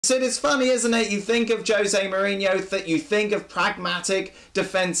So it's funny, isn't it? You think of Jose Mourinho, that you think of pragmatic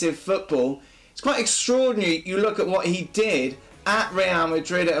defensive football. It's quite extraordinary. You look at what he did at Real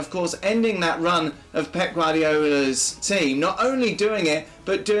Madrid, of course, ending that run of Pep Guardiola's team. Not only doing it,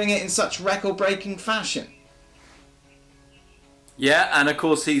 but doing it in such record-breaking fashion. Yeah, and of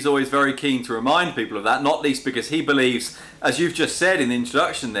course he's always very keen to remind people of that, not least because he believes, as you've just said in the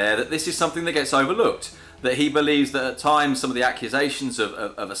introduction there, that this is something that gets overlooked. That he believes that at times some of the accusations of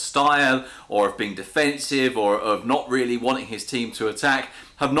a style or of being defensive or of not really wanting his team to attack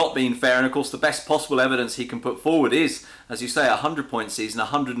have not been fair. And of course the best possible evidence he can put forward is, as you say, a 100-point season, a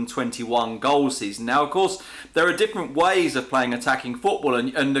 121-goal season. Now, of course, there are different ways of playing attacking football,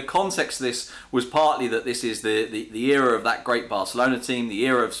 and the context of this was partly that this is the era of that great Barcelona team, the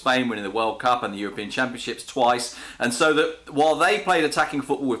era of Spain winning the World Cup and the European Championships twice, and so that while they played attacking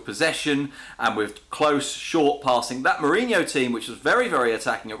football with possession and with close, short passing, that Mourinho team, which was very, very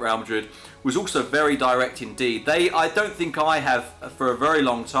attacking at Real Madrid, was also very direct indeed. I don't think I have, for a very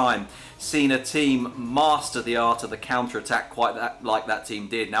long time, seen a team master the art of the counter-attack quite like that team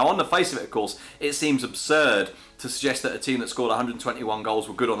did. Now, on the face of it, of course, it seems absurd to suggest that a team that scored 121 goals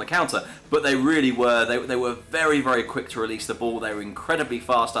were good on the counter, but they really were. They were very, very quick to release the ball. They were incredibly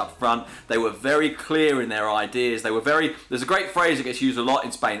fast up front. They were very clear in their ideas. There's a great phrase that gets used a lot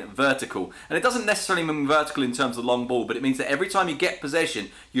in Spain, vertical. And it doesn't necessarily mean vertical in terms of long ball, but it means that every time you get possession,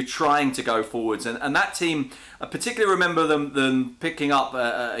 you're trying to go forwards. And that team, I particularly remember them picking up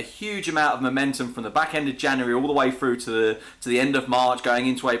a huge amount of momentum from the back end of January all the way through to the end of March, going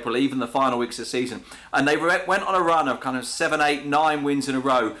into April, even the final weeks of the season. And they went on a run of kind of 7, 8, 9 wins in a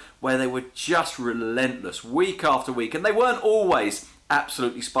row where they were just relentless week after week. And they weren't always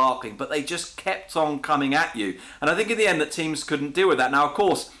absolutely sparkling, but they just kept on coming at you. And I think in the end that teams couldn't deal with that. Now, of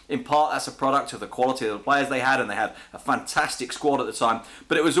course, in part that's a product of the quality of the players they had, and they had a fantastic squad at the time.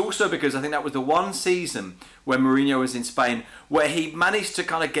 But it was also because I think that was the one season when Mourinho was in Spain where he managed to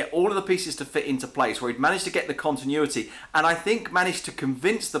kind of get all of the pieces to fit into place, where he'd managed to get the continuity, and I think managed to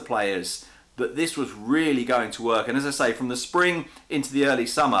convince the players that this was really going to work. And as I say, from the spring into the early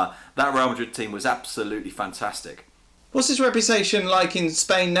summer, that Real Madrid team was absolutely fantastic. What's his reputation like in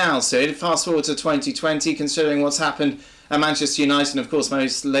Spain now, Sid? Fast forward to 2020, considering what's happened at Manchester United and, of course,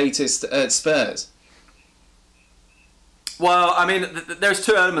 most latest at Spurs. Well, I mean, there's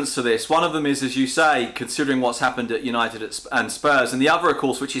two elements to this. One of them is, as you say, considering what's happened at United and Spurs. And the other, of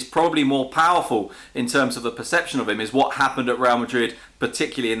course, which is probably more powerful in terms of the perception of him, is what happened at Real Madrid,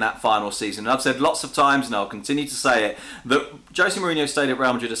 particularly in that final season. And I've said lots of times, and I'll continue to say it, that Jose Mourinho stayed at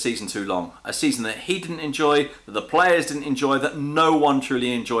Real Madrid a season too long. A season that he didn't enjoy, that the players didn't enjoy, that no one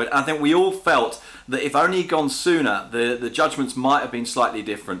truly enjoyed. And I think we all felt that if only he'd gone sooner, the judgments might have been slightly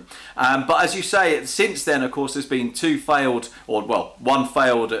different. But as you say, since then, of course, there's been one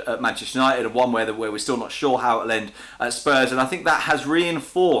failed at Manchester United and one where we're still not sure how it'll end at Spurs. And I think that has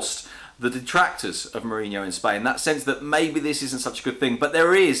reinforced the detractors of Mourinho in Spain, that sense that maybe this isn't such a good thing. But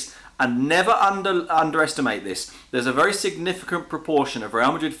there is, and never underestimate this, there's a very significant proportion of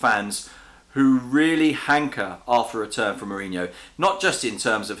Real Madrid fans who really hanker after a return from Mourinho, not just in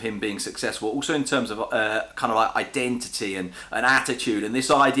terms of him being successful, also in terms of kind of like identity and an attitude, and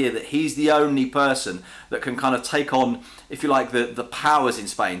this idea that he's the only person that can kind of take on, if you like, the powers in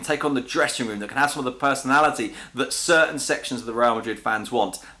Spain, take on the dressing room, that can have some of the personality that certain sections of the Real Madrid fans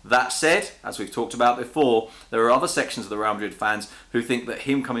want. That said, as we've talked about before, there are other sections of the Real Madrid fans who think that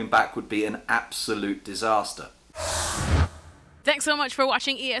him coming back would be an absolute disaster. Thanks so much for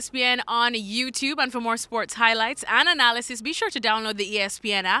watching ESPN on YouTube. And for more sports highlights and analysis, be sure to download the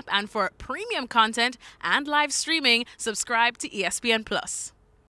ESPN app. And for premium content and live streaming, subscribe to ESPN Plus.